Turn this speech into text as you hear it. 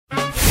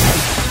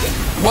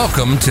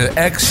Welcome to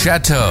X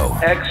Chateau.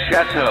 X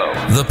Chateau,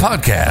 The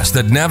podcast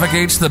that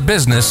navigates the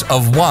business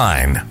of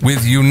wine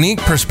with unique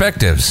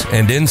perspectives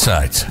and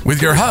insights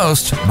with your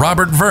hosts,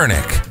 Robert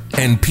Vernick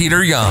and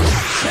Peter Young.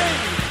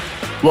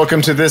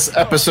 Welcome to this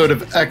episode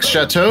of X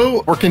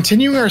Chateau. We're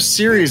continuing our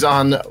series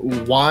on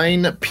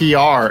wine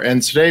PR,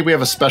 and today we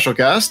have a special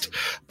guest,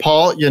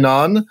 Paul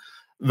Yanon,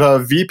 the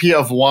VP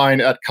of Wine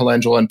at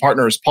Calendula &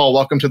 Partners. Paul,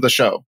 welcome to the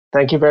show.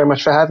 Thank you very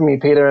much for having me,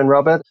 Peter and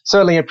Robert.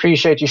 Certainly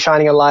appreciate you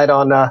shining a light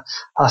on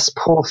us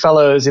poor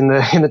fellows in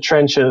the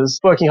trenches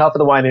working hard for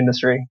the wine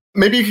industry.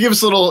 Maybe you could give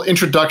us a little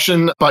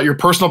introduction about your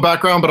personal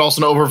background, but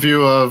also an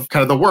overview of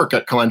kind of the work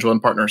at Calendula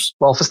 & Partners.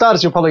 Well, for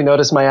starters, you'll probably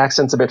notice my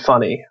accent's a bit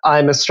funny.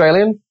 I'm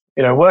Australian.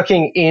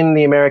 Working in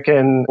the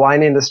American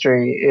wine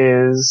industry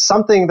is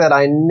something that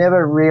I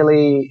never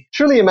really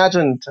truly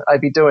imagined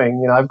I'd be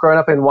doing. I've grown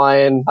up in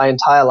wine my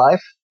entire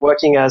life,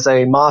 working as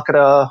a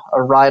marketer,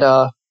 a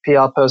writer,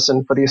 PR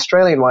person for the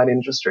Australian wine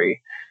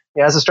industry.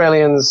 As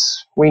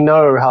Australians, we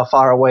know how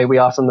far away we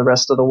are from the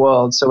rest of the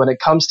world. So when it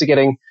comes to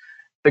getting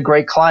the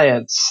great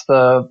clients,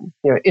 the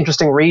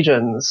interesting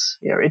regions,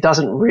 it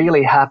doesn't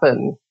really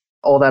happen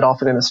all that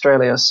often in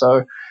Australia.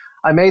 So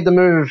I made the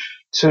move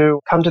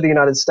to come to the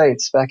United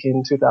States back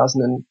in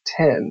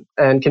 2010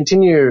 and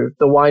continue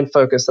the wine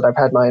focus that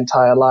I've had my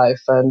entire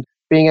life. And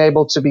being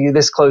able to be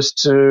this close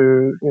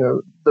to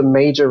the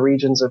major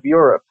regions of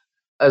Europe,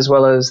 as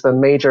well as the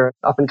major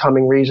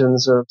up-and-coming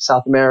regions of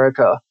South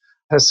America,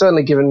 has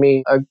certainly given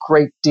me a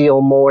great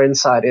deal more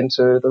insight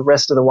into the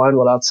rest of the wine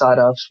world outside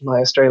of my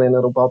Australian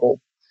little bubble.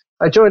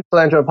 I joined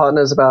Calendula &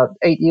 Partners about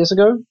 8 years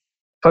ago,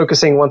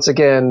 focusing once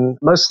again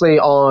mostly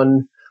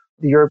on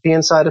the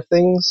European side of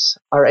things.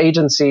 Our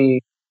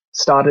agency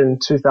started in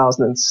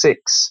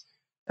 2006,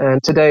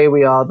 and today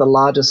we are the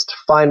largest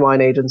fine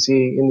wine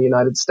agency in the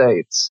United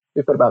States.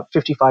 We've got about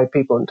 55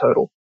 people in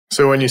total.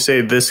 So when you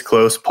say this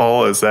close,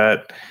 Paul, is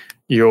that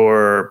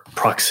your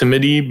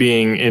proximity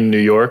being in New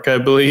York, I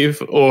believe,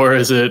 or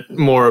is it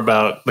more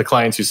about the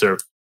clients you serve?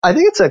 I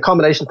think it's a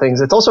combination of things.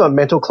 It's also a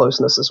mental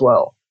closeness as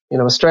well.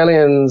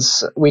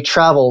 Australians, we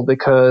travel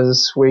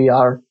because we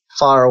are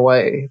far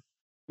away.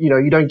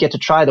 You don't get to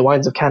try the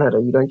wines of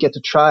Canada. You don't get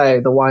to try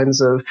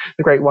the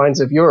great wines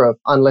of Europe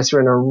unless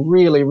you're in a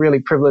really, really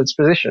privileged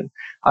position.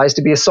 I used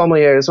to be a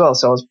sommelier as well,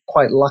 so I was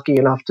quite lucky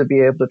enough to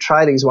be able to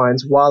try these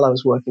wines while I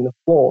was working the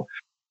floor.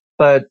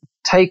 But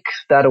take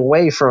that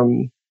away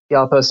from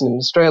the person in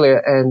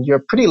Australia, and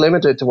you're pretty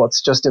limited to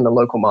what's just in the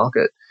local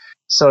market.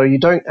 So you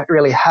don't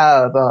really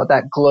have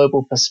that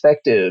global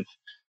perspective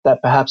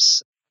that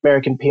perhaps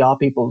American PR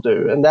people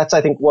do. And that's,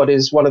 I think, what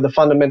is one of the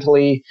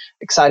fundamentally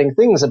exciting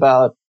things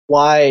about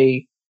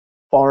why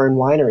foreign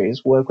wineries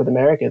work with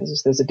Americans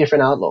is there's a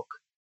different outlook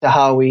to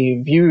how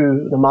we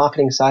view the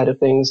marketing side of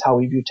things, how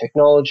we view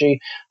technology,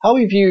 how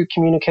we view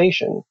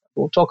communication.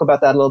 We'll talk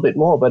about that a little bit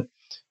more, but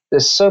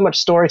there's so much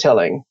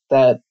storytelling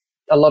that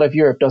a lot of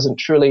Europe doesn't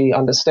truly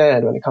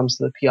understand when it comes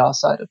to the PR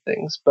side of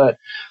things. But,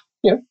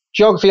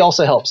 geography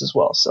also helps as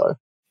well. So,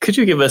 could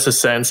you give us a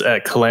sense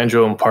at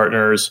Calendula &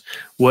 Partners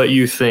what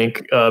you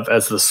think of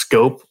as the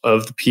scope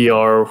of the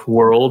PR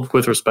world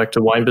with respect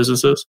to wine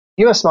businesses?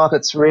 US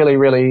market's really,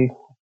 really,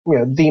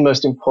 the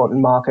most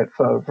important market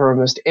for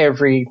almost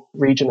every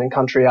region and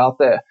country out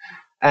there.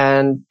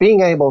 And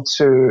being able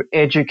to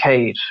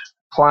educate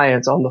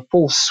clients on the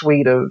full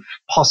suite of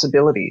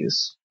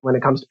possibilities when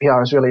it comes to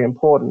PR is really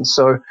important.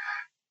 So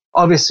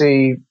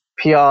obviously,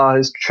 PR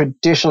is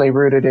traditionally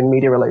rooted in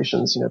media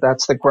relations.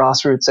 That's the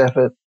grassroots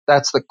effort.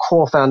 That's the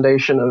core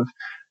foundation of,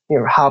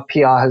 how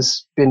PR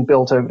has been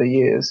built over the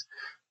years.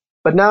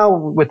 But now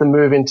with the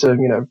move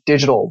into,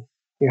 digital,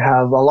 you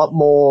have a lot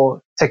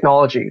more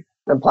technology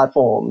and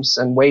platforms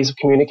and ways of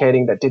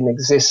communicating that didn't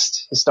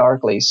exist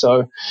historically.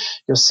 So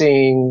you're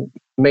seeing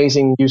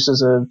amazing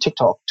uses of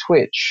TikTok,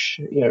 Twitch,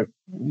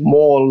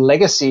 more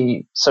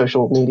legacy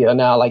social media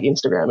now like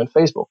Instagram and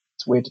Facebook.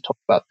 It's weird to talk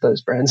about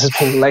those brands as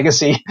being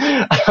legacy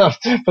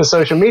for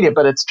social media,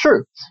 but it's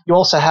true. You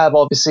also have,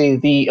 obviously,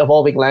 the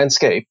evolving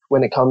landscape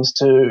when it comes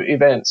to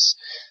events.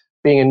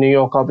 Being in New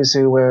York,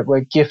 obviously,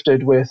 we're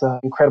gifted with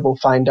incredible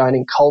fine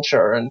dining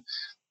culture, and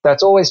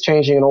that's always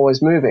changing and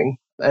always moving.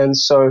 And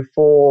so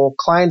for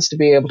clients to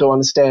be able to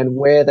understand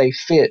where they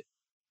fit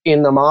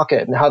in the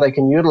market and how they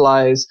can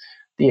utilize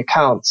the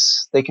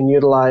accounts, they can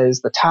utilize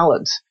the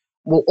talent,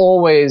 will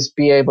always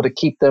be able to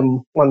keep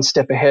them one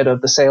step ahead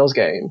of the sales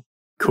game.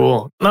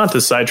 Cool. Not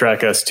to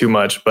sidetrack us too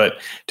much, but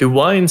do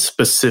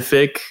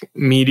wine-specific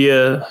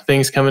media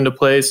things come into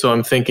play? So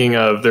I'm thinking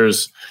of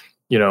there's,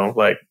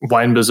 like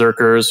Wine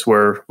Berserkers,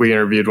 where we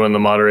interviewed one of the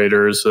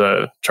moderators,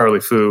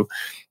 Charlie Fu,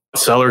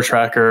 Cellar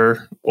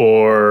Tracker,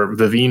 or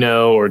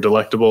Vivino, or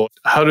Delectable.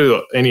 How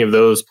do any of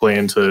those play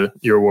into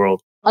your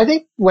world? I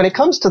think when it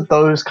comes to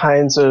those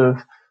kinds of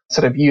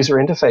sort of user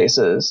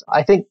interfaces,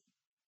 I think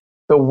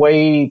the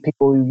way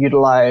people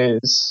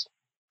utilize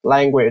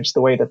language,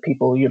 the way that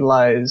people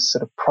utilize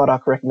sort of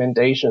product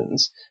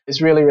recommendations is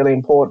really, really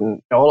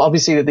important.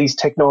 Obviously, these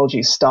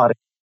technologies started,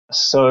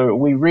 so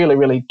we really,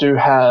 really do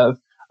have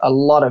a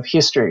lot of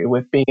history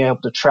with being able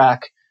to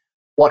track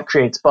what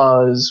creates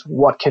buzz,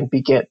 what can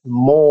beget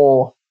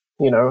more,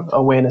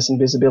 awareness and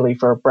visibility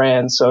for a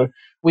brand. So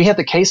we have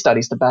the case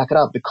studies to back it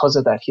up because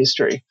of that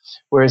history.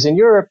 Whereas in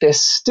Europe, they're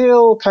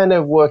still kind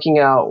of working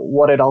out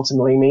what it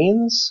ultimately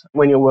means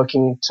when you're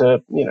working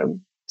to,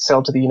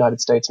 sell to the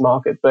United States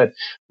market. But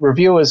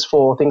reviewers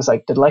for things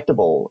like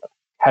Delectable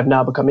have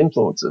now become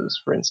influencers,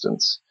 for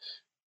instance,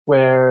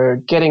 where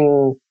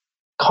getting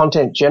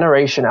content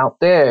generation out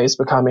there is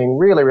becoming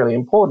really, really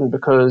important,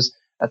 because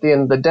at the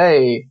end of the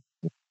day,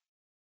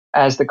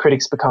 as the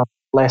critics become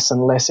less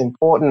and less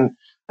important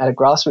at a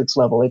grassroots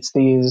level, it's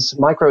these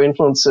micro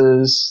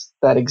influencers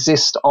that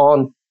exist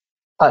on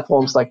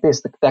platforms like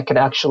this that can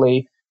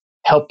actually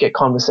help get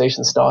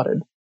conversations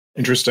started.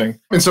 Interesting.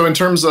 And so in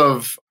terms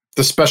of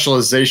the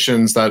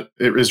specializations that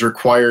it is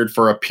required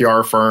for a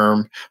PR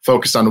firm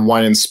focused on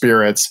wine and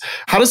spirits,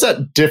 how does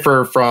that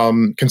differ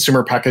from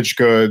consumer packaged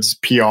goods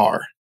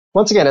PR?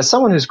 Once again, as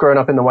someone who's grown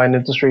up in the wine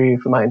industry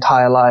for my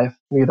entire life,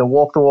 you either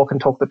walk the walk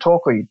and talk the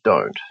talk, or you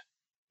don't.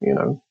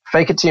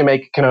 Fake it till you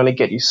make it can only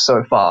get you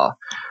so far.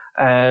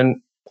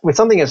 And with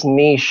something as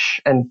niche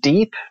and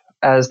deep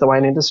as the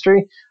wine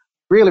industry,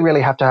 really,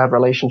 really have to have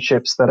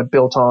relationships that are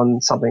built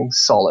on something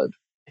solid.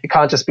 It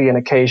can't just be an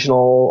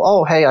occasional,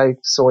 oh, hey, I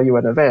saw you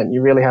at an event.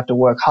 You really have to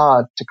work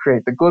hard to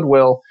create the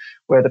goodwill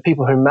where the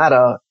people who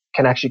matter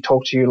can actually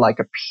talk to you like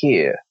a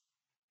peer.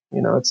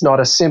 It's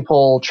not a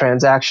simple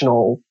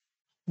transactional,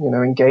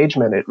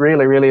 engagement. It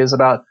really, really is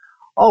about,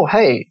 oh,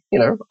 hey,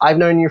 I've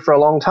known you for a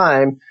long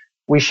time.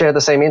 We share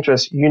the same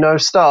interests.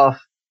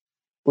 Stuff.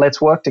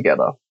 Let's work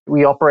together.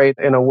 We operate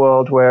in a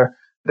world where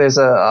there's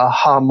a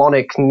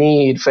harmonic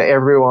need for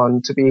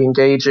everyone to be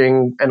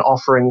engaging and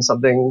offering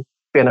something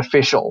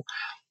beneficial.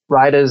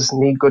 Writers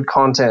need good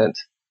content.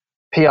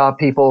 PR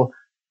people,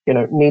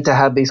 need to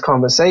have these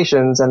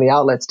conversations and the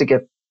outlets to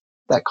get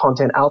that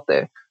content out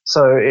there.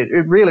 So it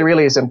really,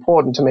 really is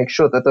important to make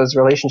sure that those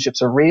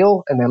relationships are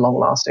real and they're long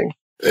lasting.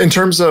 In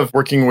terms of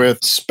working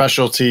with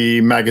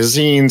specialty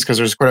magazines, because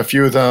there's quite a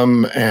few of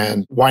them,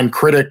 and wine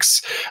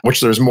critics,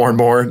 which there's more and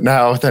more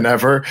now than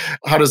ever,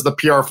 how does the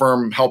PR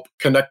firm help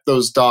connect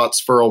those dots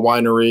for a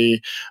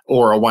winery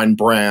or a wine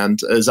brand?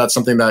 Is that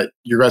something that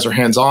you guys are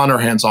hands-on or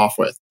hands-off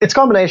with? It's a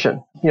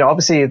combination.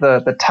 Obviously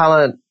the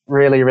talent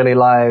really, really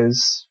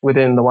lies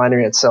within the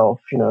winery itself.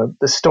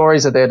 The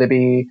stories are there to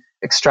be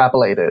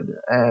extrapolated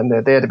and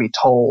they're there to be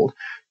told.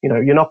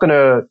 You're not going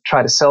to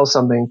try to sell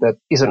something that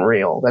isn't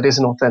real, that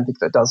isn't authentic,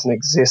 that doesn't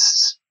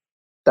exist,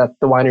 that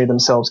the winery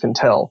themselves can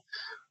tell.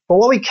 But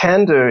what we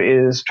can do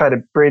is try to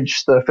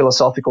bridge the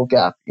philosophical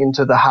gap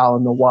into the how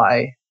and the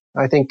why.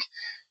 I think,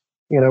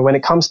 when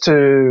it comes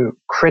to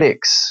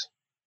critics,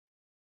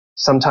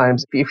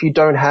 sometimes if you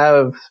don't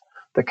have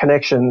the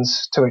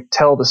connections to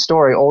tell the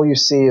story, all you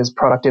see is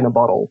product in a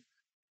bottle.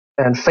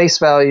 And face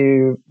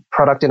value,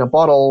 product in a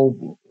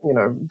bottle,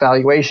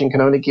 valuation can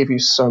only give you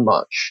so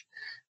much.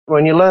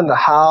 When you learn the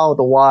how,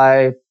 the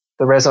why,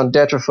 the raison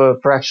d'etre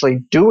for actually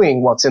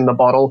doing what's in the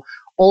bottle,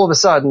 all of a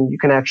sudden you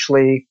can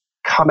actually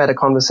come at a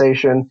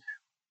conversation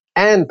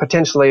and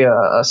potentially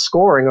a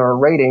scoring or a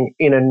rating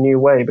in a new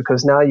way,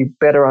 because now you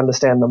better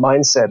understand the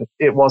mindset.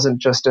 It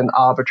wasn't just an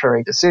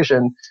arbitrary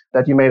decision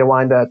that you made a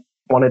wine that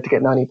wanted to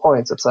get 90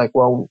 points. It's like,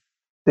 well,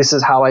 this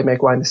is how I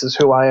make wine. This is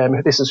who I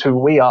am. This is who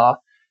we are.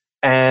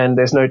 And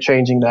there's no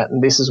changing that.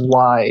 And this is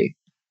why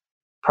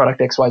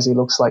product XYZ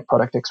looks like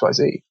product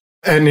XYZ.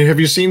 And have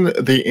you seen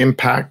the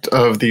impact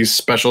of these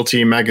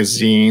specialty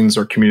magazines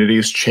or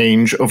communities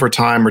change over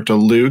time or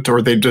dilute,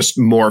 or they just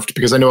morphed?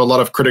 Because I know a lot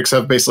of critics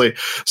have basically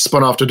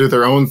spun off to do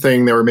their own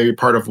thing. They were maybe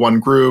part of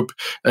one group,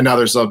 and now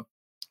there's a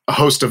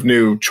host of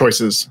new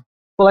choices.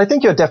 Well, I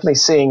think you're definitely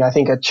seeing,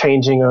 a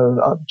changing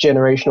of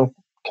generational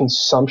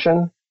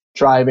consumption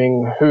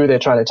driving who they're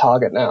trying to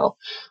target now.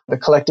 The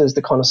collectors,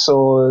 the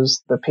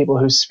connoisseurs, the people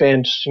who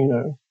spent,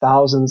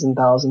 thousands and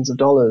thousands of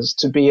dollars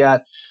to be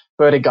at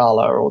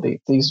Vertigala or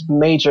these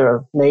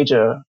major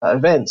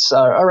events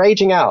are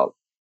aging out.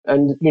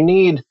 And you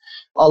need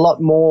a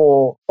lot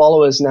more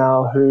followers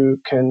now who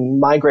can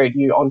migrate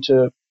you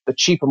onto the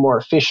cheaper, more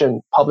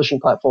efficient publishing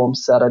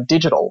platforms that are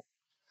digital.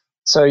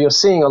 So you're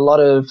seeing a lot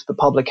of the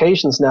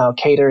publications now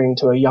catering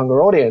to a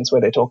younger audience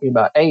where they're talking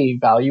about A,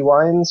 value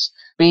wines,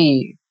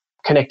 B,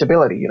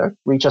 connectability,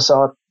 reach us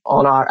out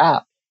on our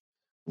app,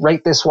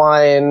 rate this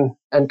wine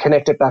and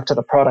connect it back to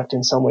the product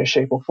in some way,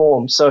 shape or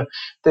form. So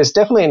there's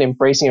definitely an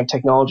embracing of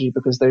technology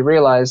because they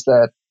realize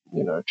that,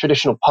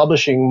 traditional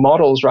publishing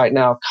models right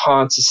now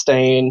can't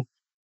sustain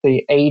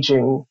the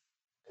aging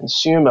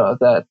consumer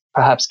that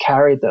perhaps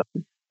carried them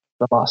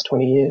the last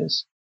 20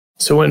 years.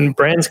 So when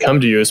brands come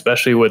to you,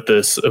 especially with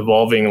this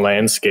evolving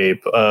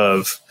landscape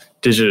of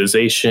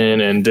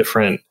digitization and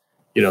different,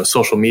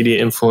 social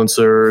media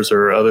influencers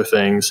or other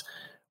things,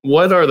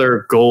 what are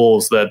their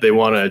goals that they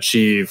want to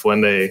achieve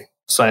when they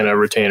sign a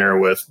retainer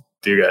with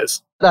you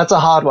guys? That's a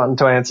hard one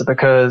to answer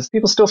because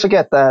people still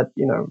forget that,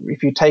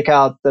 if you take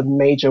out the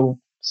major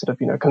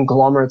sort of,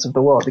 conglomerates of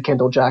the world, the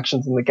Kendall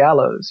Jacksons and the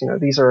Gallos,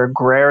 these are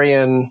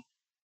agrarian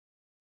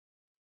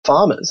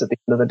farmers at the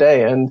end of the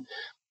day. And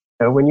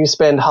When you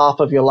spend half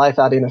of your life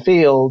out in a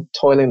field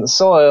toiling the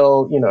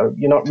soil,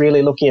 you're not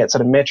really looking at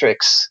sort of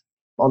metrics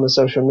on the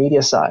social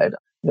media side.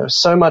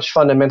 So much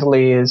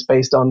fundamentally is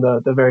based on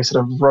the very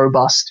sort of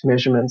robust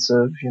measurements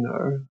of,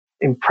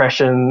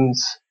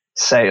 impressions,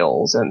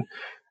 sales. And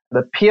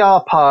the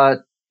PR part,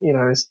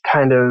 is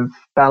kind of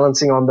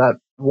balancing on that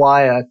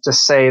wire to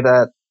say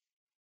that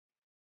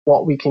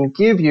what we can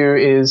give you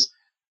is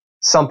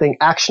something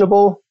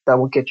actionable that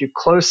will get you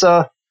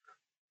closer.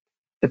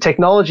 The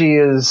technology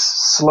is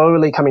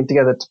slowly coming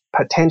together to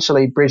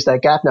potentially bridge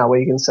that gap now, where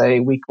you can say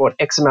we brought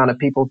X amount of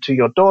people to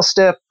your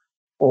doorstep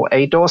or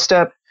a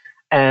doorstep,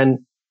 and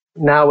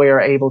now we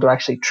are able to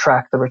actually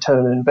track the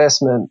return on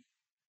investment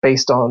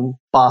based on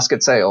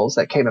basket sales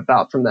that came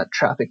about from that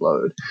traffic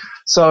load.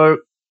 So,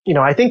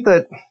 I think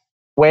that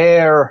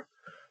where,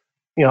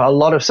 a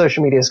lot of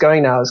social media is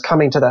going now is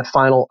coming to that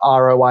final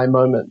ROI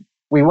moment.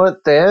 We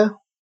weren't there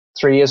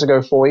 3 years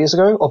ago, 4 years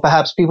ago, or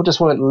perhaps people just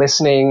weren't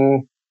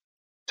listening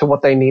to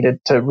what they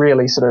needed to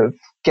really sort of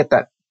get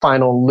that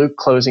final loop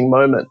closing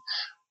moment.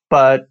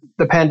 But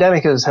the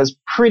pandemic has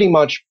pretty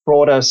much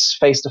brought us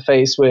face to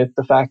face with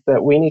the fact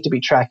that we need to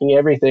be tracking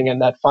everything,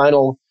 and that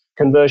final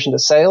conversion to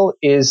sale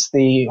is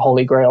the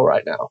holy grail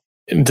right now.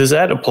 Does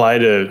that apply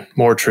to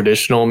more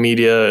traditional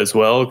media as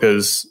well?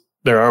 Because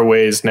there are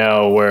ways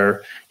now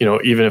where,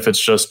 even if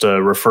it's just a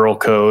referral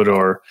code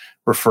or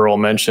referral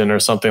mention or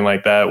something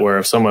like that, where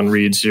if someone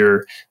reads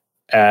your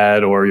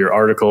ad or your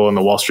article in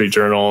the Wall Street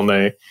Journal and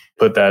they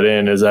put that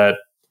in, is that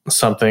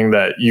something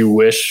that you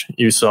wish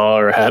you saw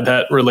or had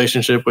that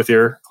relationship with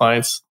your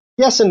clients?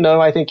 Yes and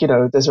no. I think,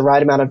 there's a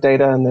right amount of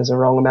data and there's a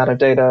wrong amount of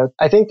data.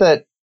 I think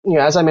that,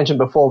 as I mentioned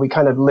before, we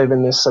kind of live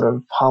in this sort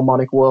of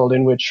harmonic world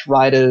in which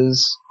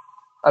writers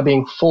are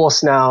being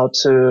forced now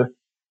to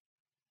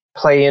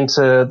play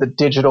into the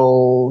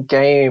digital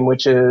game,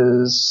 which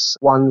is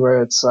one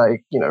where it's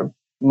like,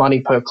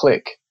 money per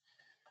click.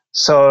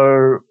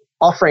 So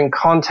offering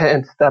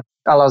content that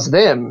allows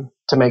them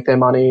to make their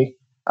money,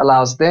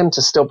 allows them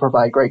to still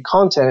provide great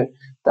content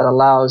that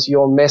allows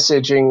your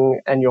messaging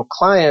and your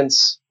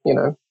clients,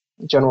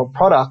 general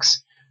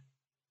products,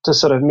 to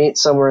sort of meet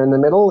somewhere in the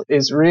middle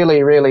is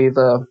really, really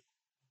the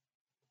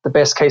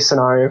best case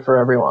scenario for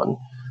everyone.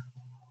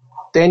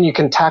 Then you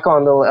can tack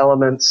on little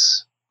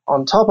elements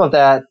on top of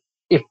that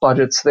if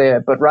budget's there.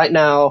 But right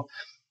now,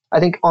 I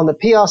think on the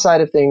PR side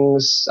of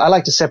things, I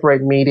like to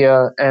separate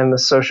media and the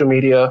social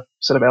media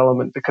sort of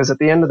element, because at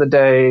the end of the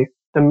day,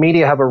 the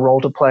media have a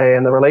role to play,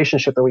 and the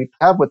relationship that we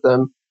have with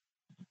them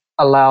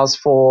allows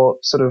for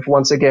sort of,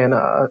 once again,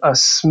 a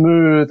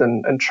smooth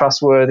and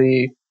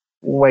trustworthy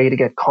way to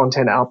get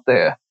content out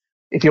there.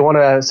 If you want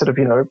to sort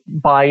of,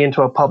 buy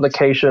into a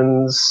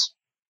publication's,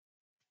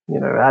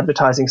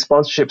 advertising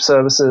sponsorship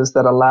services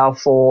that allow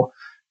for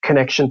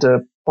connection to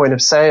point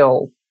of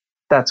sale,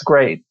 that's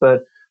great.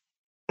 But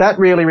that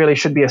really, really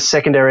should be a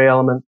secondary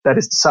element that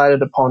is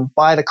decided upon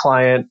by the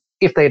client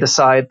if they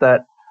decide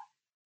that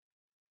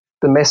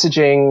the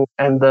messaging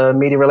and the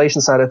media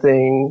relations side of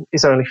thing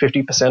is only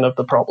 50% of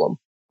the problem.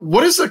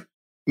 What does a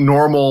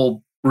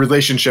normal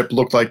relationship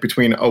look like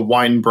between a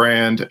wine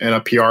brand and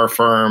a PR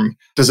firm?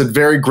 Does it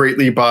vary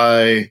greatly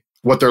by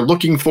what they're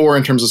looking for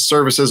in terms of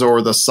services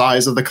or the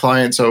size of the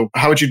client? So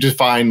how would you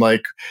define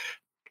like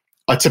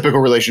a typical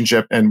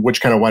relationship and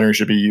which kind of winery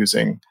should be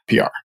using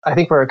PR? I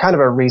think we're kind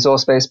of a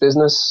resource-based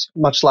business,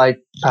 much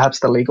like perhaps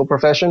the legal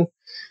profession.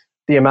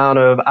 The amount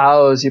of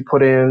hours you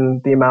put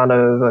in, the amount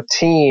of a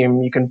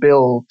team you can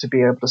build to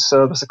be able to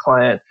service a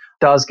client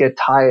does get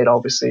tied,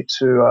 obviously,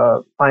 to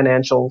a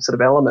financial sort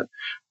of element.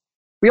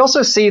 We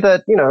also see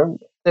that,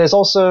 there's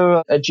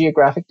also a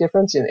geographic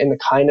difference in the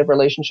kind of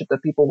relationship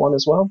that people want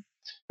as well.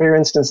 For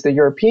instance, the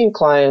European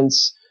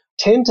clients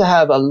tend to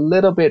have a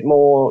little bit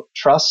more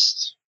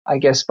trust, I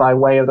guess, by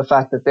way of the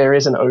fact that there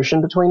is an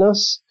ocean between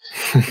us.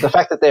 The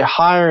fact that they're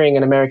hiring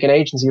an American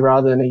agency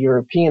rather than a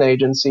European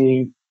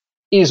agency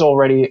is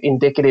already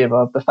indicative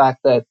of the fact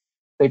that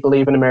they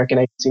believe an American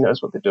agency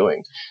knows what they're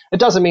doing. It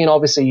doesn't mean,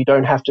 obviously, you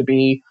don't have to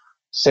be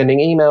sending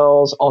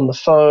emails, on the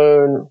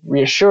phone,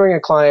 reassuring a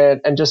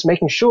client, and just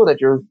making sure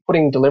that you're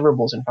putting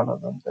deliverables in front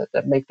of them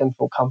that make them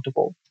feel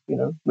comfortable,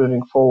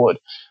 moving forward.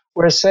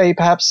 Whereas, say,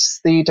 perhaps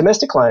the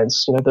domestic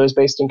clients, those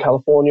based in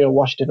California,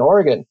 Washington,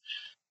 Oregon,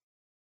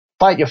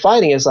 fight you're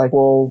fighting is like,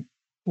 well,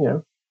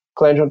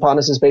 Calandra &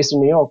 Partners is based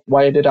in New York.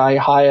 Why did I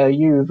hire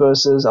you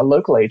versus a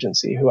local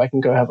agency who I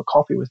can go have a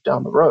coffee with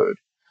down the road?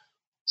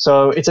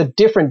 So it's a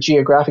different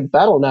geographic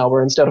battle now,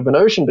 where instead of an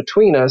ocean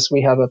between us,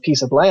 we have a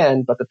piece of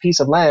land, but the piece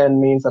of land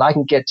means that I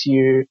can get to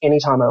you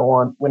anytime I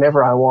want,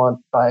 whenever I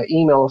want, by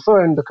email or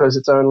phone, because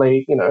it's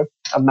only,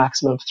 a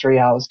maximum of 3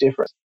 hours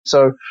difference.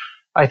 So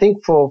I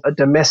think for a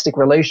domestic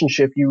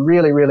relationship, you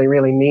really, really,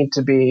 really need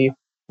to be,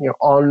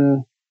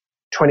 on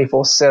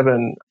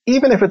 24/7,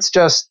 even if it's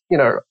just,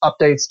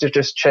 updates to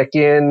just check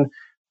in,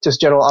 just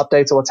general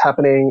updates of what's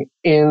happening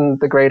in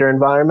the greater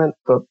environment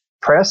for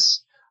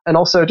press, and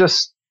also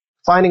just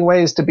finding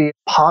ways to be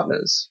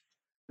partners.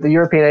 The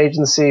European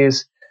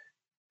agencies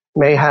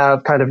may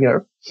have kind of,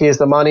 here's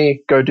the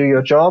money, go do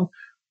your job,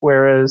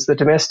 whereas the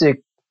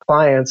domestic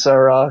clients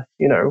are,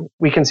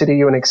 we consider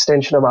you an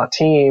extension of our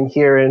team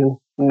here in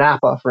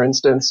Napa, for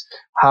instance.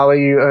 How are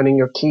you earning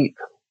your keep?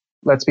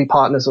 Let's be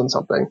partners on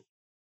something.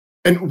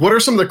 And what are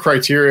some of the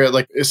criteria?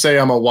 Like, say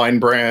I'm a wine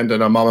brand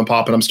and a mom and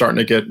pop and I'm starting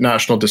to get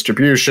national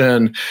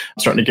distribution, I'm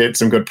starting to get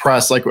some good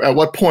press. Like, at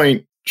what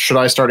point should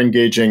I start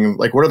engaging?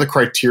 Like, what are the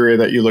criteria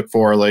that you look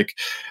for? Like,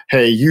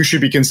 hey, you should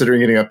be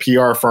considering getting a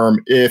PR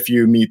firm if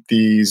you meet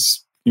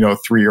these,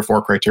 3 or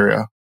 4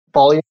 criteria.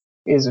 Volume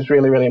is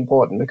really, really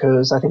important,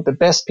 because I think the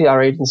best PR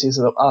agencies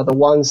are the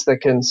ones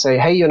that can say,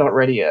 hey, you're not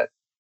ready yet.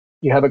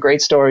 You have a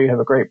great story, you have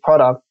a great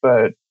product,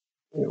 but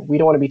we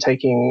don't want to be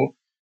taking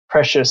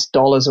precious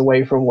dollars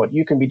away from what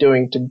you can be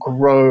doing to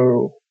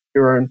grow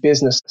your own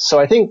business. So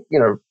I think,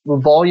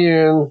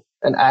 volume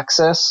and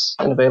access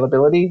and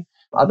availability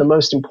are the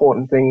most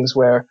important things,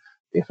 where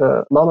if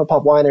a mom and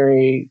pop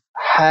winery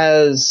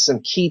has some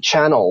key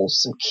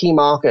channels, some key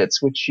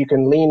markets, which you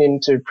can lean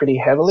into pretty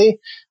heavily,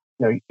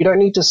 you don't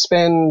need to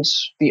spend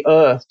the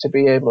earth to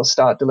be able to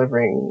start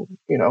delivering,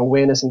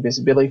 awareness and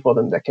visibility for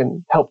them that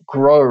can help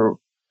grow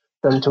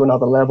them to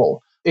another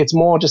level. It's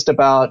more just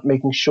about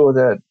making sure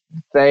that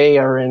they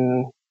are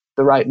in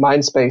the right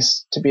mind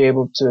space to be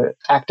able to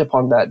act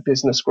upon that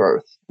business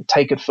growth,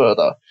 take it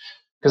further.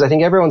 Because I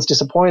think everyone's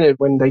disappointed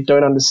when they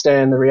don't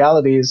understand the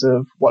realities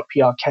of what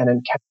PR can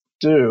and can't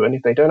do. And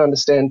if they don't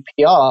understand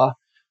PR,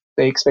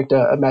 they expect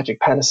a magic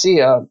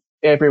panacea.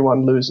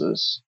 Everyone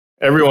loses.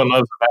 Everyone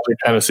loves the magic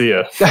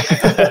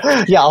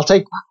panacea. Yeah, I'll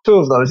take 2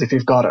 of those if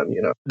you've got them,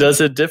 Does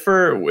it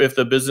differ if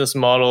the business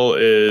model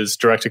is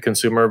direct to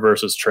consumer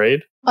versus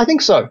trade? I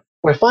think so.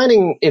 We're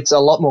finding it's a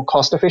lot more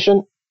cost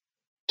efficient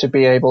to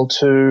be able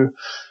to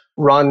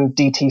run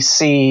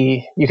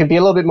DTC. You can be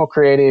a little bit more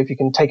creative. You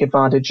can take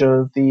advantage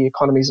of the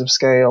economies of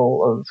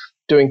scale of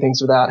doing things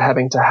without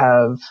having to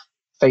have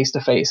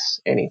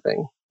face-to-face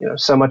anything.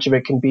 So much of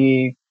it can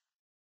be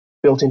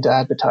built into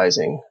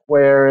advertising.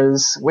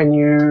 Whereas when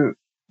you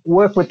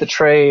work with the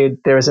trade,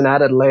 there is an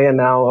added layer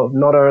now of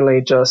not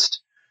only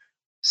just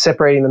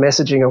separating the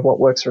messaging of what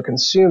works for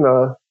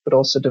consumer, but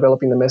also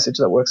developing the message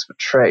that works for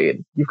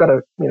trade. You've got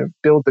to,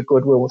 build the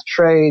goodwill with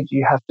trade.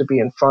 You have to be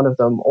in front of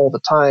them all the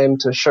time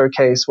to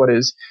showcase what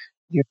is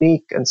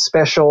unique and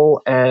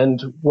special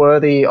and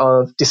worthy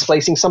of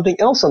displacing something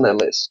else on their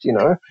list.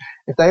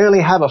 If they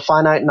only have a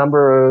finite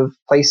number of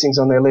placings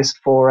on their list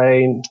for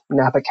a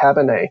Napa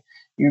Cabernet,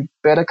 you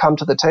better come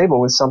to the table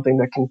with something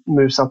that can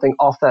move something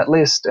off that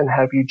list and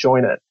have you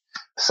join it.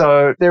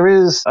 So there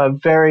is a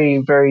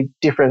very, very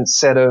different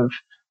set of,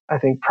 I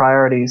think,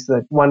 priorities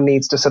that one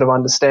needs to sort of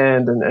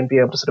understand and be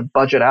able to sort of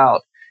budget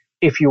out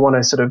if you want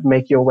to sort of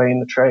make your way in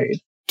the trade.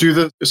 Do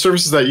the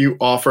services that you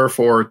offer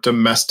for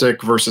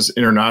domestic versus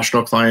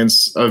international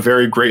clients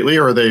vary greatly,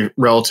 or are they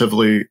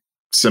relatively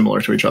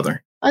similar to each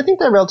other? I think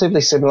they're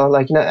relatively similar.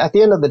 Like, at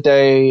the end of the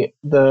day,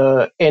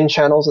 the end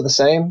channels are the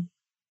same.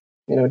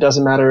 It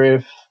doesn't matter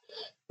if,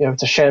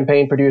 it's a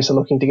champagne producer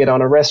looking to get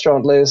on a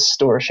restaurant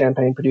list, or a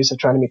champagne producer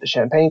trying to meet the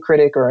champagne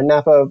critic, or a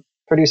Napa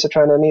producer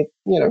trying to meet,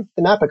 the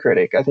Napa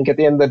critic. I think at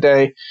the end of the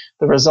day,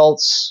 the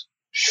results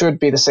should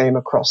be the same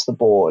across the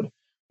board.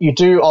 You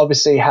do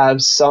obviously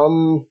have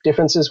some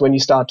differences when you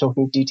start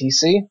talking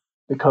DTC,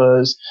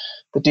 because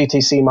the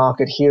DTC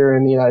market here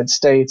in the United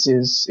States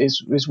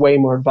is way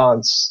more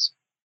advanced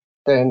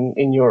than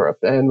in Europe.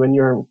 And when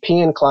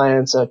European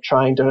clients are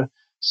trying to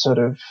sort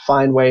of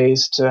find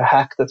ways to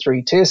hack the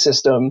 3-tier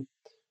system,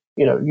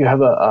 you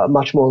have a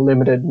much more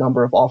limited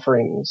number of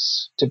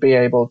offerings to be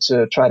able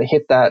to try to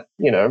hit that,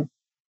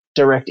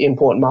 direct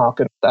import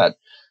market, that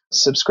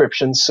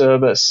subscription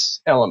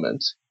service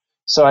element.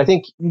 So I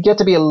think you get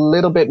to be a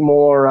little bit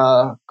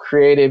more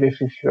creative if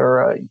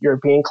you're a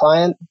European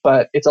client,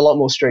 but it's a lot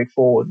more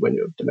straightforward when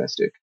you're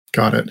domestic.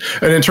 Got it.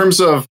 And in terms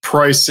of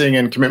pricing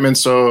and commitment,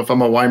 so if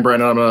I'm a wine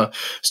brand and I'm going to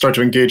start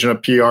to engage in a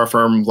PR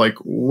firm, like,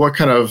 what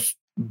kind of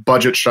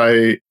budget should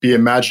I be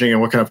imagining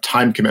and what kind of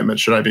time commitment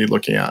should I be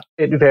looking at?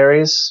 It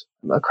varies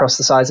across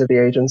the size of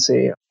the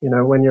agency.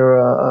 When you're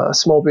a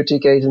small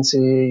boutique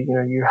agency,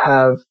 you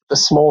have the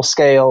small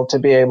scale to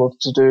be able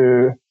to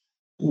do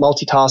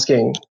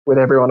multitasking with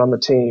everyone on the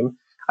team.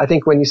 I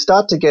think when you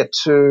start to get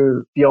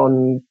to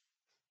beyond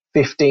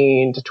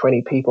 15 to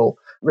 20 people,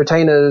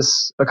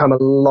 retainers become a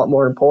lot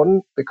more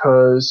important,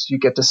 because you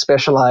get to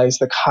specialize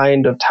the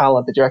kind of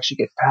talent that you actually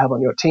get to have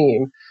on your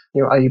team.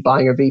 Are you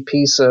buying a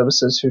VP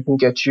services who can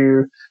get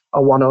you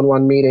a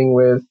one-on-one meeting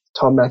with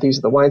Tom Matthews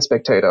of the Wine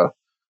Spectator?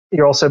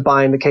 You're also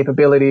buying the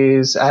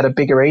capabilities at a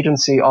bigger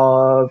agency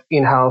of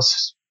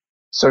in-house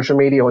social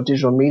media or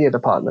digital media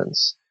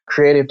departments,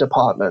 creative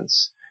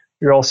departments.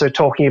 You're also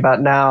talking about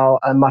now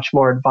a much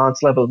more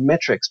advanced level of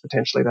metrics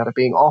potentially that are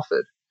being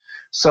offered.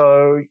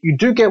 So you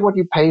do get what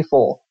you pay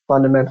for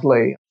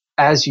fundamentally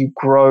as you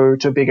grow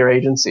to a bigger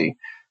agency.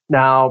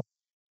 Now,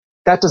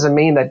 that doesn't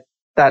mean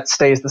that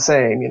stays the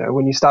same.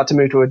 When you start to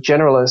move to a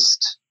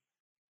generalist,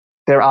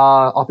 there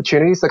are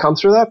opportunities that come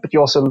through that, but you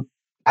also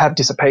have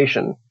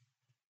dissipation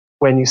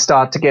when you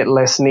start to get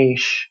less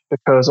niche,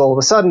 because all of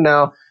a sudden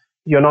now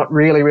you're not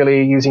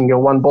really using your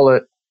one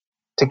bullet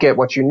to get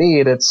what you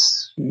need.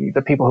 It's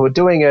the people who are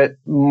doing it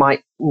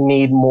might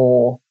need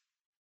more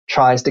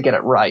tries to get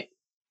it right.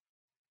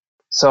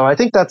 So I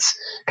think that's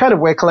kind of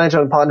where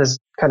Calendula and Partners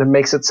kind of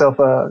makes itself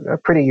a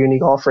pretty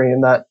unique offering,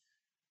 in that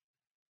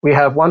we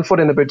have one foot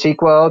in the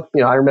boutique world.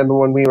 I remember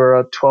when we were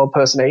a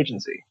 12-person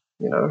agency,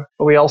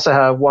 but we also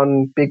have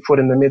one big foot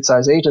in the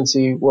mid-size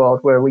agency world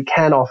where we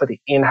can offer the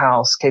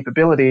in-house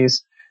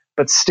capabilities,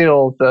 but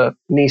still the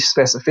niche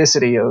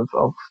specificity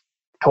of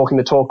talking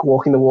the talk,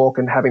 walking the walk,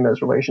 and having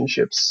those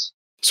relationships.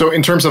 So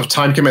in terms of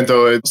time commitment,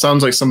 though, it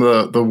sounds like some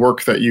of the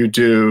work that you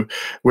do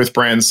with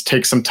brands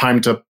takes some time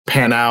to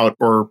pan out,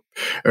 or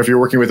if you're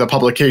working with a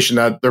publication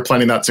that they're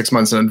planning that 6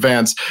 months in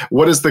advance.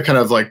 What is the kind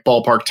of like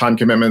ballpark time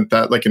commitment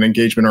that like an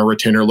engagement or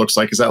retainer looks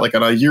like? Is that like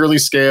on a yearly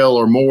scale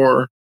or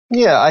more?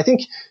 Yeah, I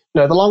think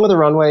the longer the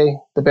runway,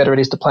 the better it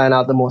is to plan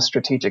out the more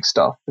strategic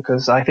stuff,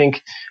 because I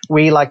think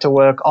we like to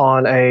work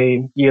on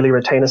a yearly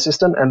retainer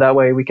system, and that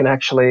way we can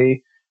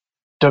actually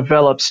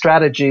develop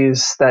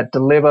strategies that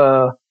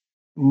deliver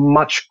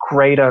much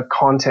greater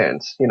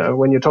content.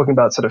 When you're talking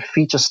about sort of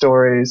feature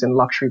stories in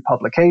luxury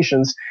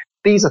publications,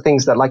 these are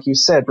things that, like you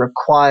said,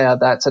 require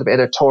that sort of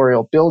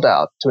editorial build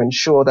out to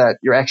ensure that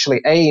you're actually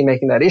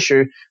making that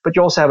issue, but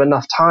you also have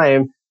enough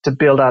time to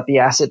build out the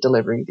asset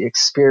delivery, the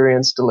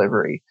experience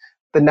delivery,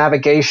 the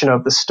navigation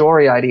of the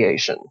story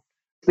ideation.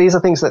 These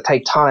are things that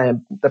take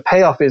time. The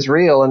payoff is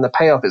real and the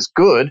payoff is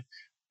good,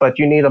 but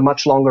you need a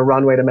much longer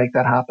runway to make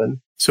that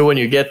happen. So when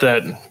you get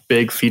that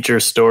big feature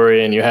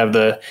story and you have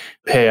the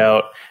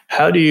payout,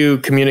 how do you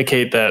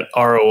communicate that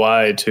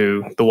ROI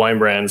to the wine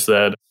brands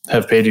that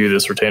have paid you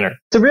this retainer?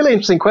 It's a really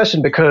interesting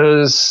question,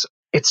 because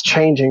it's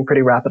changing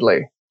pretty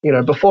rapidly.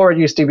 Before it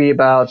used to be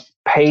about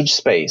page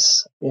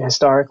space.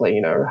 Historically,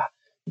 you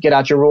get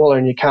out your ruler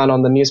and you count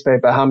on the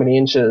newspaper how many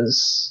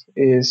inches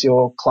is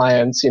your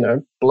client's,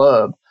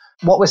 blurb.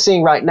 What we're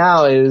seeing right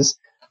now is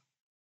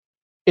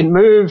it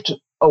moved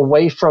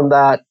away from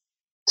that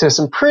to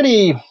some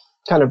pretty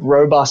kind of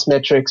robust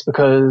metrics,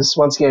 because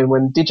once again,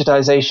 when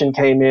digitization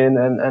came in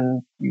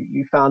and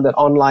you found that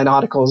online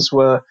articles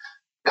were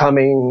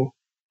becoming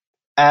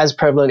as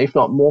prevalent, if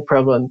not more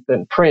prevalent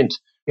than print,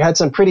 you had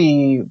some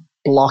pretty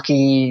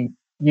blocky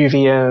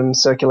UVM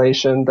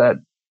circulation that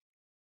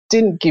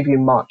didn't give you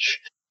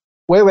much.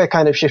 Where we're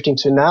kind of shifting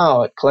to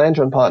now at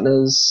Calendula and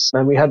Partners,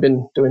 and we have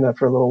been doing that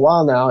for a little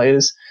while now,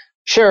 is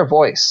share of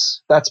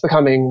voice. That's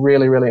becoming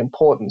really, really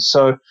important.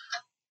 So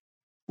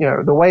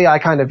the way I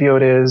kind of view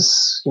it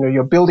is,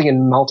 you're building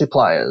in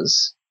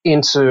multipliers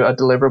into a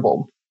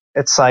deliverable.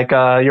 It's like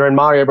you're in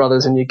Mario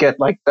Brothers and you get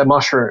like the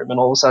mushroom and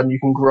all of a sudden you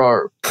can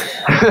grow.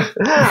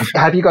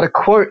 Have you got a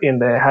quote in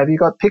there? Have you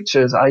got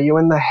pictures? Are you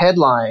in the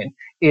headline?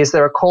 Is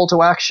there a call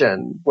to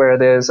action where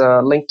there's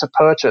a link to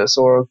purchase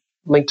or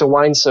link to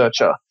wine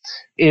searcher?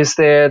 Is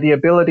there the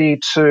ability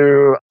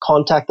to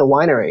contact the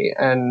winery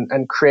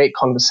and create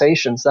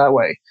conversations that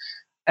way?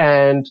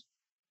 And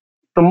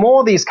the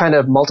more these kind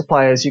of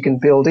multipliers you can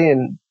build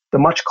in, the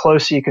much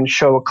closer you can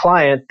show a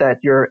client that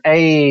you're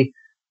A,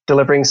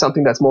 delivering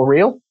something that's more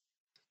real,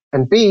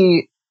 and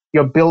B,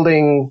 you're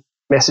building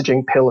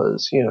messaging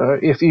pillars.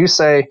 If you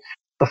say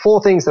the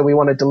 4 things that we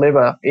want to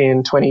deliver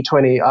in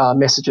 2020 are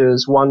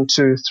messages 1,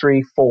 2,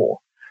 3, 4,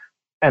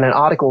 and an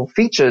article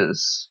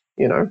features,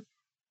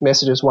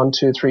 messages 1,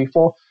 2, 3,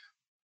 4,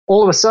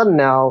 all of a sudden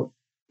now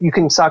you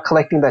can start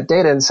collecting that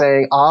data and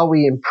saying, are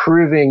we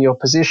improving your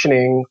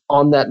positioning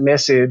on that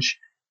message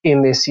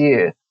in this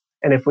year?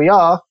 And if we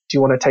are, do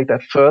you want to take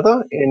that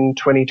further in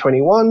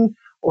 2021,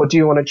 or do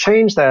you want to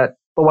change that?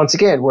 But once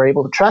again, we're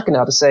able to track it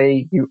now to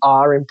say you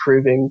are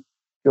improving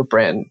your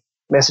brand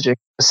messaging,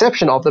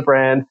 perception of the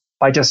brand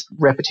by just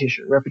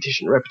repetition.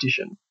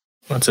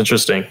 That's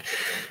interesting.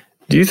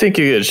 Do you think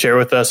you could share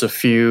with us a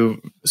few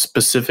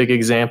specific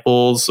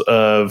examples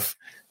of,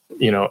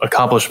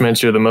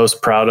 accomplishments you're the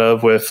most proud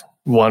of with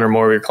one or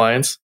more of your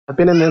clients? I've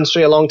been in the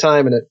industry a long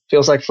time and it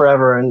feels like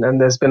forever. And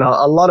there's been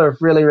a lot of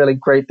really, really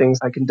great things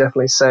I can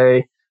definitely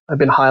say have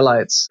been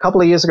highlights. A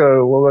couple of years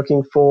ago, we're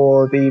working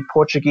for the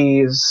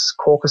Portuguese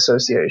Cork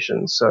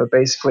Association. So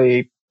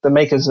basically the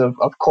makers of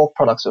cork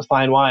products for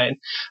fine wine.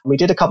 We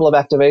did a couple of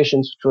activations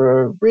which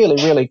were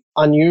really, really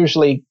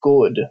unusually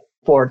good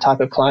for a type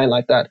of client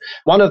like that.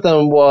 One of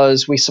them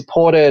was we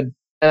supported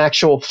an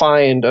actual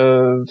find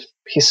of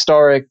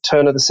historic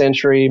turn of the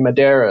century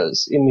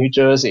Madeiras in New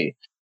Jersey,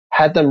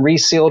 had them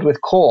resealed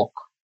with cork.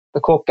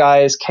 The cork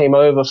guys came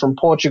over from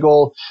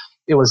Portugal.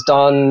 It was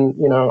done,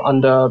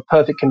 under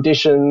perfect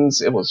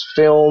conditions. It was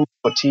filmed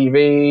for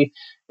TV.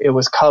 It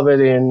was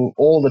covered in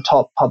all the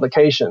top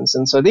publications.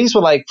 And so these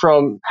were like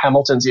from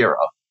Hamilton's era,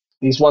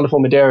 these wonderful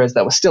Madeiras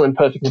that were still in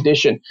perfect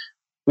condition.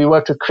 We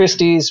worked with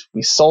Christie's.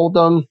 We sold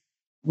them.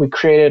 We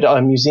created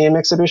a museum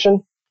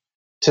exhibition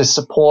to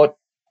support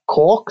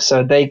cork.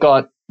 So they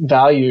got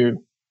value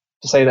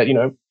to say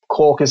that,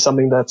 cork is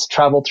something that's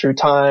traveled through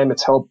time.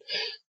 It's helped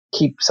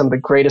keep some of the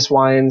greatest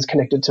wines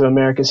connected to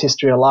America's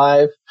history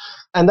alive.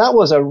 And that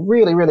was a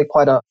really, really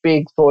quite a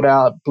big thought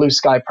out blue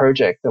sky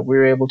project that we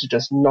were able to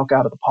just knock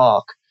out of the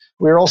park.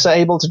 We were also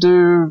able to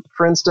do,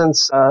 for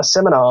instance, a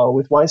seminar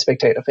with Wine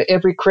Spectator for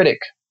every critic.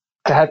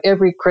 To have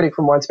every critic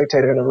from Wine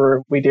Spectator in a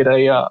room, we did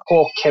a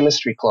core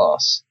chemistry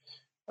class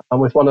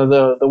with one of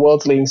the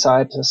world's leading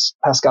scientists,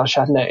 Pascal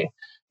Châtenay.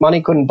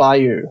 Money couldn't buy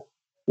you,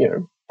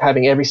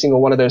 having every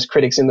single one of those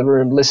critics in the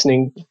room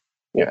listening,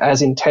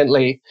 as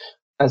intently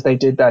as they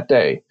did that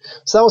day.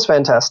 So that was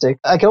fantastic.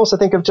 I can also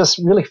think of just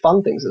really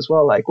fun things as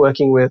well, like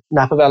working with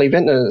Napa Valley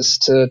Vintners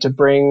to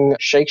bring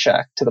Shake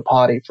Shack to the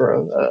party for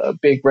a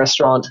big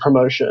restaurant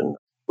promotion,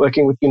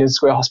 working with Union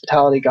Square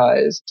Hospitality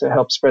guys to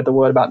help spread the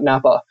word about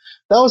Napa.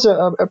 That was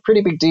a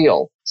pretty big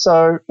deal.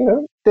 So,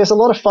 there's a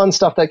lot of fun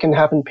stuff that can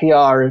happen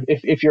PR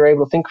if you're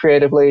able to think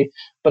creatively,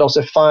 but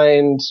also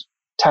find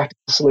tactical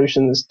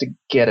solutions to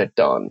get it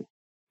done.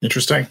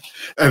 Interesting.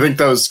 I think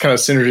those kind of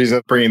synergies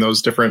of bringing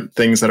those different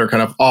things that are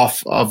kind of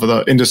off of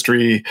the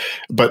industry,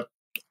 but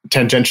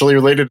tangentially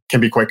related, can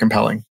be quite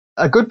compelling.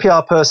 A good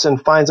PR person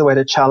finds a way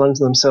to challenge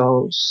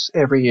themselves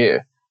every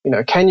year.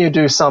 Can you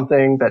do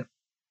something that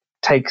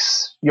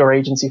takes your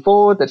agency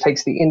forward, that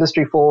takes the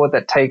industry forward,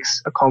 that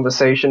takes a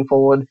conversation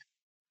forward,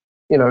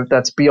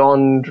 that's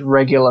beyond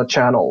regular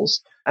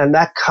channels? And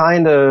that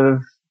kind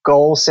of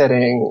goal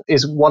setting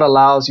is what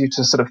allows you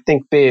to sort of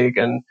think big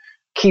and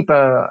keep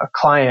a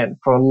client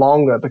for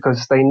longer,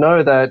 because they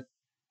know that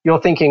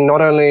you're thinking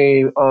not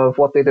only of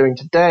what they're doing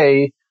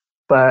today,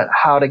 but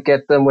how to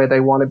get them where they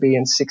want to be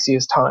in 6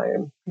 years'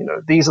 time.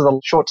 These are the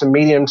short to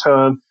medium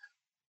term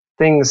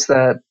things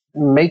that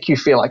make you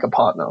feel like a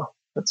partner.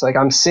 It's like,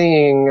 I'm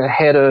seeing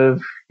ahead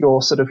of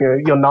your sort of,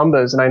 your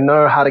numbers, and I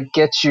know how to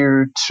get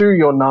you to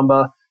your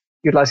number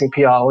utilizing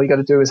PR. All you got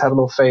to do is have a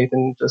little faith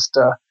and just,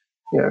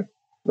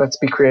 let's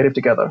be creative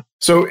together.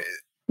 So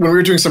when we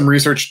were doing some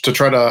research to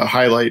try to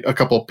highlight a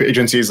couple of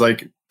agencies,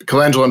 like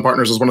Colangelo and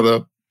Partners is one of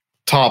the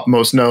top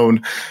most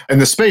known in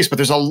the space, but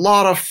there's a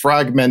lot of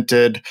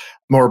fragmented,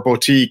 more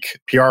boutique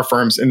PR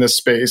firms in this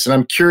space. And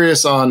I'm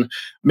curious on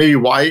maybe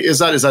why is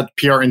that? Is that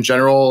PR in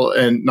general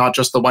and not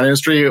just the wine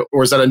industry?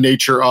 Or is that a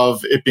nature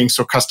of it being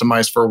so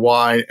customized for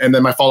wine? And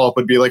then my follow-up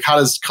would be like, how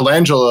does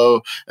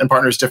Colangelo and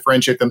Partners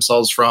differentiate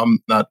themselves from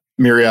that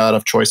myriad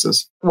of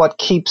choices? What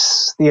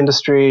keeps the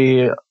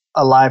industry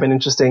alive and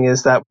interesting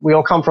is that we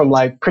all come from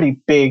like pretty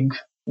big,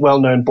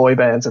 well-known boy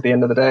bands at the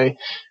end of the day.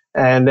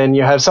 And then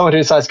you have someone who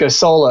decides to go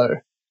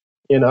solo.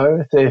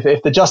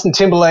 If the Justin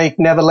Timberlake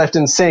never left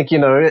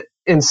NSYNC,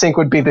 NSYNC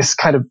would be this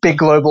kind of big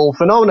global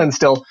phenomenon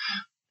still.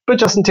 But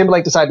Justin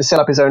Timberlake decided to set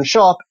up his own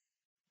shop,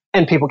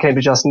 and people came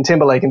to Justin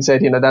Timberlake and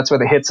said, that's where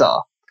the hits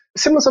are.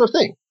 Similar sort of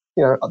thing.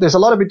 There's a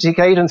lot of boutique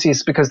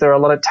agencies because there are a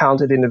lot of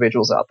talented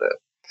individuals out there.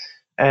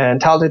 And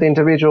talented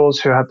individuals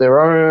who have their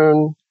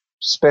own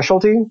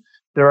specialty,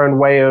 their own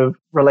way of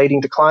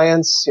relating to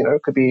clients. It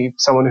could be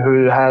someone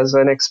who has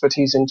an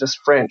expertise in just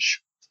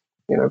French,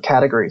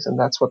 categories, and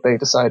that's what they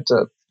decide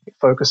to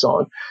focus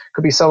on.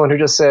 Could be someone who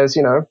just says,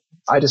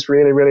 I just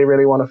really, really,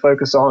 really want to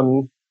focus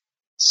on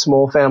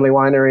small family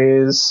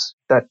wineries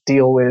that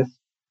deal with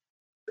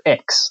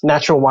X,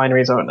 natural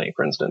wineries only,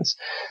 for instance.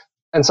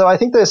 And so I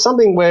think there's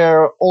something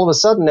where all of a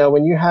sudden now,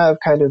 when you have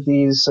kind of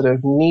these sort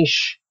of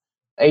niche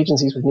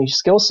agencies with niche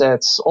skill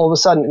sets, all of a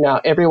sudden now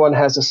everyone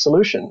has a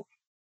solution,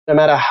 no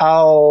matter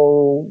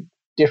how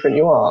different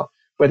you are.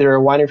 Whether you're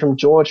a winery from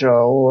Georgia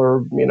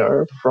or,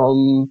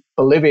 from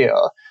Bolivia,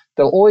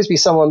 there'll always be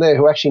someone there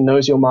who actually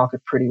knows your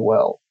market pretty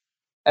well.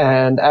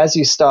 And as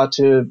you start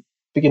to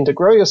begin to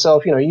grow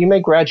yourself, you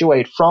may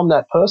graduate from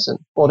that person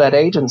or that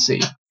agency,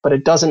 but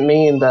it doesn't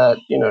mean that,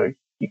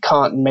 you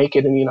can't make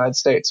it in the United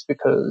States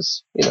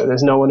because,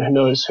 there's no one who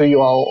knows who you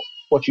are,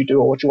 what you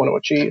do, or what you want to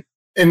achieve.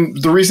 And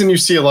the reason you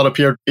see a lot of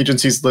PR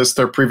agencies list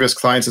their previous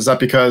clients, is that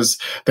because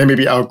they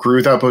maybe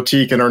outgrew that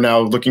boutique and are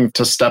now looking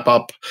to step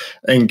up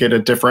and get a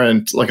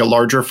different, like a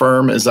larger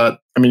firm? Is that,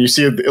 you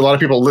see a lot of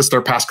people list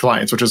their past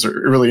clients, which is a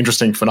really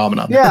interesting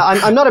phenomenon. Yeah,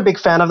 I'm not a big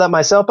fan of that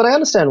myself, but I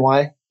understand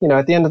why.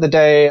 At the end of the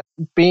day,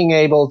 being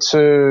able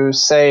to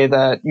say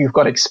that you've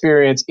got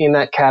experience in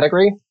that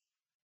category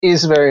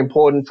is very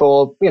important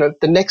for,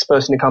 the next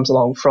person who comes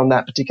along from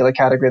that particular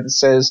category that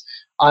says,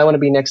 I want to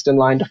be next in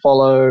line to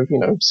follow,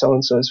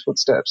 so-and-so's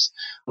footsteps.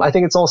 I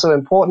think it's also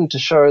important to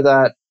show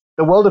that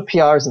the world of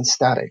PR isn't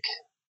static.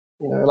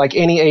 Like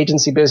any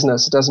agency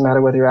business, it doesn't matter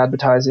whether you're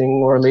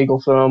advertising or a legal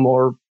firm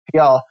or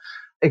PR,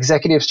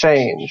 executives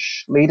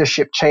change,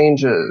 leadership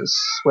changes,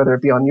 whether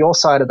it be on your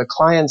side or the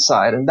client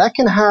side. And that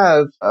can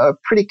have a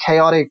pretty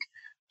chaotic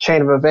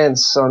chain of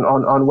events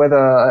on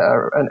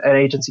whether an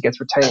agency gets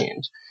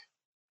retained.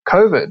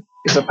 COVID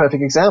is a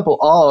perfect example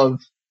of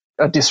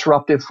a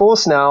disruptive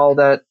force now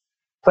that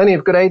plenty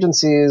of good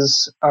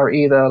agencies are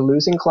either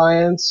losing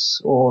clients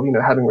or,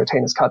 having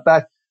retainers cut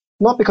back,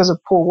 not because of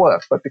poor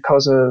work, but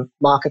because of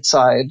market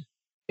side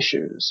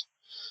issues.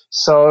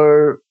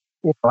 So,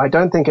 I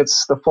don't think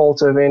it's the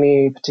fault of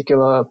any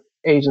particular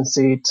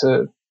agency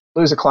to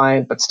lose a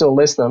client but still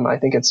list them. I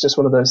think it's just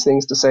one of those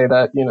things to say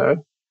that,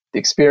 the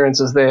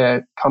experience is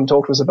there. Come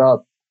talk to us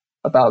about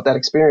that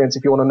experience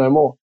if you want to know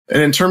more.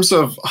 And in terms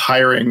of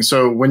hiring,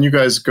 so when you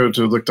guys go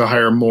to look to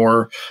hire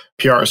more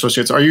PR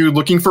associates, are you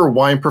looking for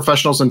wine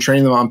professionals and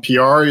training them on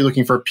PR? Or are you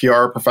looking for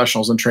PR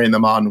professionals and training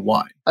them on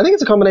wine? I think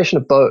it's a combination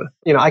of both.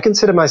 I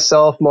consider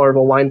myself more of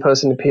a wine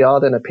person in PR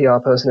than a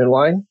PR person in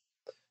wine.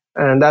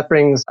 And that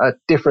brings a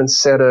different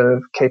set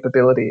of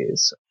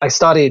capabilities. I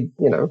studied,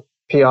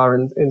 PR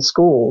in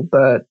school,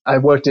 but I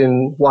worked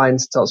in wine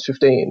since I was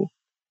 15.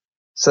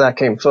 So that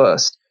came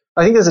first.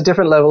 I think there's a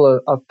different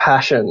level of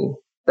passion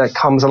that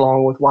comes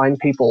along with wine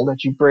people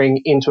that you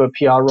bring into a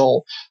PR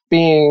role.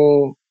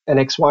 Being an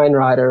ex-wine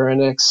writer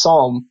and an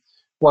ex-som,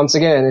 once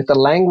again, if the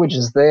language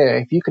is there,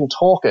 if you can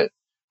talk it,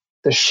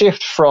 the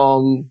shift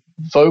from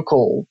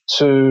vocal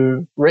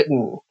to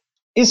written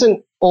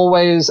isn't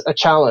always a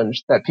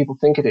challenge that people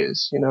think it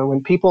is.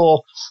 When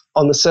people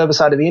on the service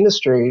side of the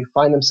industry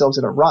find themselves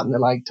in a rut and they're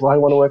like, do I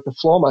want to work the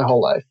floor my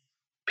whole life?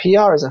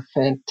 PR is a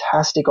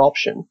fantastic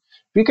option.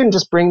 If you can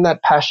just bring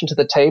that passion to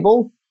the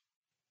table,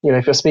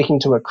 if you're speaking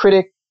to a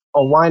critic,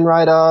 a wine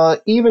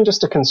writer, even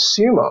just a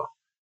consumer,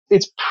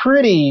 it's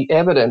pretty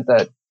evident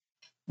that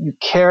you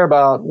care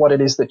about what it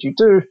is that you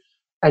do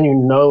and you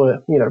know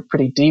it,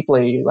 pretty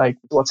deeply, like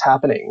what's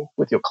happening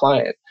with your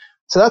client.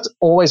 So that's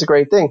always a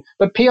great thing.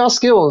 But PR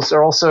skills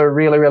are also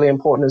really, really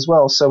important as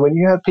well. So when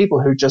you have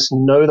people who just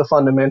know the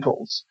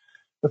fundamentals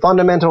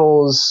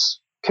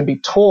can be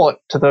taught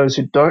to those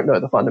who don't know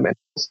the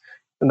fundamentals,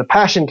 and the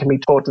passion can be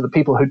taught to the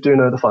people who do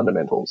know the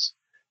fundamentals.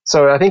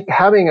 So I think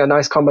having a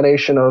nice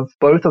combination of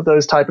both of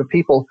those type of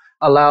people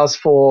allows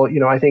for,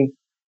 I think,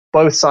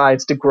 both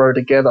sides to grow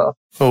together.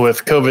 Well,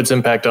 with COVID's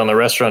impact on the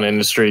restaurant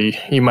industry,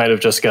 you might have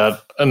just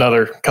got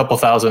another couple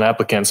thousand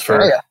applicants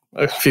for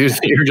a few of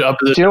your job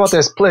positions. Do you know what?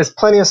 There's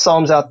plenty of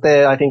SOMs out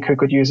there, I think, who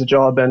could use a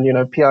job. And,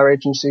 PR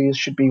agencies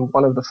should be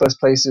one of the first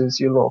places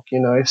you look.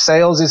 If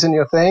sales isn't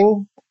your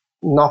thing,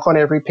 knock on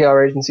every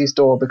PR agency's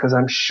door, because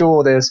I'm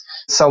sure there's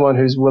someone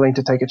who's willing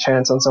to take a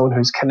chance on someone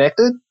who's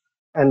connected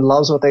and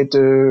loves what they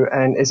do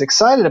and is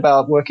excited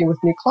about working with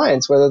new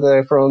clients, whether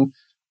they're from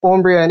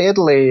Umbria in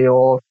Italy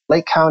or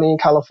Lake County in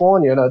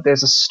California.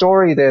 There's a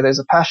story there, there's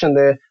a passion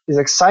there, there's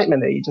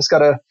excitement there. You just got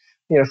to,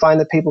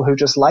 find the people who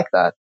just like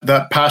that.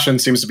 That passion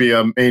seems to be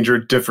a major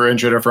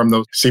differentiator from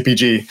those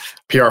CPG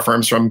PR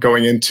firms from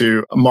going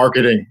into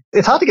marketing.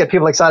 It's hard to get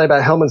people excited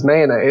about Hellmann's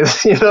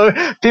mayonnaise. People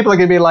are going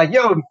to be like,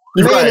 yo,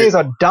 mayonnaise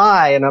or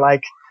die. And they're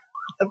like,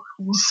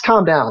 just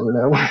calm down,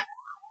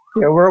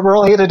 We're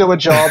all here to do a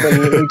job, and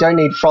we don't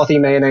need frothy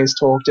mayonnaise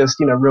talk just,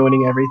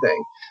 ruining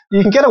everything.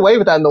 You can get away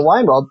with that in the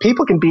wine world.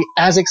 People can be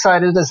as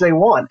excited as they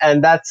want,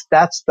 and that's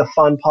the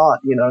fun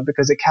part,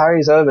 because it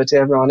carries over to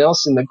everyone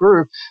else in the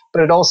group,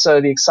 but it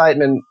also, the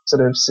excitement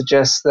sort of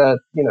suggests that,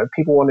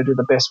 people want to do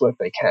the best work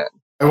they can.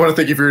 I want to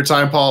thank you for your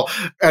time, Paul.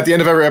 At the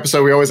end of every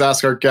episode, we always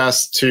ask our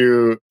guests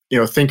to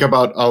think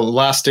about a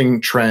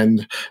lasting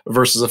trend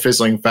versus a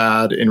fizzling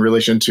fad in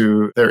relation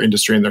to their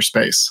industry and their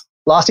space.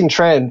 Lasting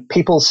trend,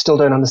 people still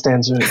don't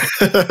understand Zoom.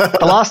 The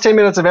last 10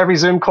 minutes of every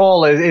Zoom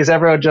call is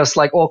everyone just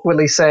like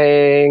awkwardly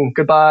saying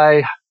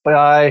goodbye,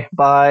 bye,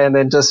 and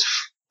then just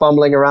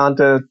fumbling around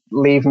to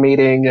leave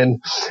meeting.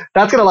 And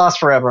that's going to last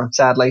forever,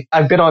 sadly.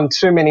 I've been on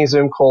too many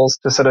Zoom calls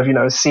to sort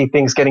of, see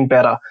things getting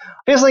better.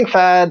 Fizzling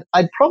fad,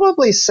 I'd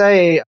probably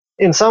say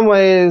in some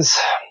ways,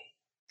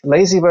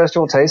 lazy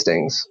virtual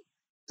tastings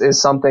is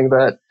something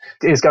that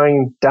is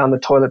going down the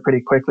toilet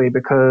pretty quickly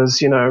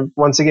because,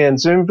 once again,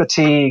 Zoom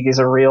fatigue is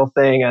a real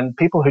thing, and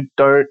people who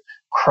don't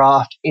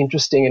craft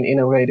interesting and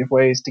innovative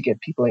ways to get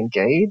people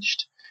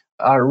engaged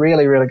are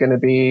really, really going to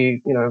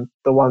be,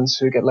 the ones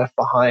who get left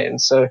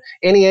behind. So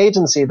any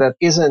agency that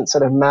isn't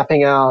sort of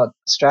mapping out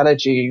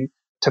strategy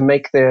to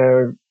make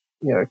their,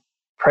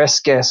 press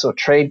guests or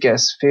trade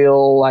guests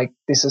feel like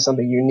this is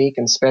something unique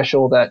and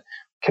special that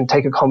can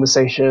take a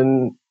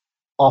conversation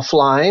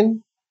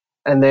offline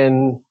and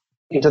then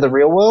into the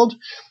real world,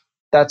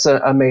 that's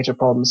a major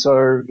problem.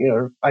 So,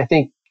 I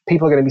think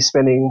people are going to be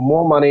spending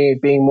more money,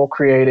 being more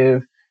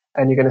creative,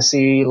 and you're going to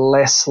see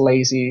less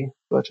lazy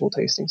virtual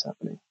tastings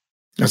happening.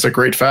 That's a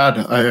great fad.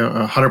 I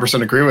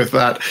 100% agree with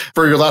that.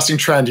 For your lasting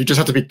trend, you just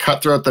have to be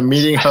cut throughout the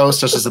meeting host,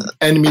 such as an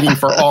end meeting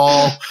for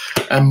all,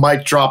 and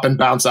mic drop and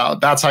bounce out.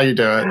 That's how you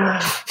do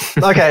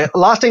it. Okay,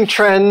 lasting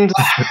trend,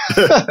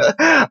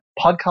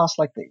 podcasts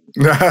like these.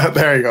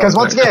 There you go. Because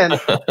once again,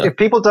 if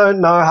people don't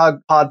know how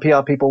hard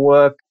PR people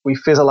work, we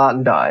fizzle out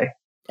and die.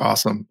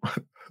 Awesome.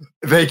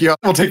 Thank you.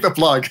 We'll take the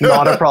plug.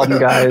 Not a problem,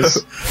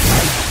 guys.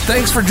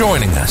 Thanks for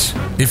joining us.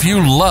 If you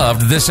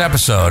loved this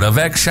episode of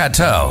X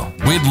Chateau,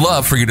 we'd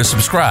love for you to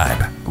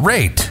subscribe,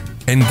 rate,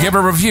 and give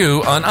a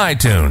review on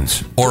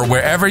iTunes or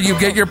wherever you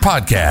get your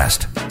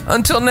podcast.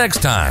 Until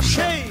next time,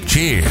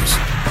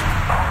 cheers.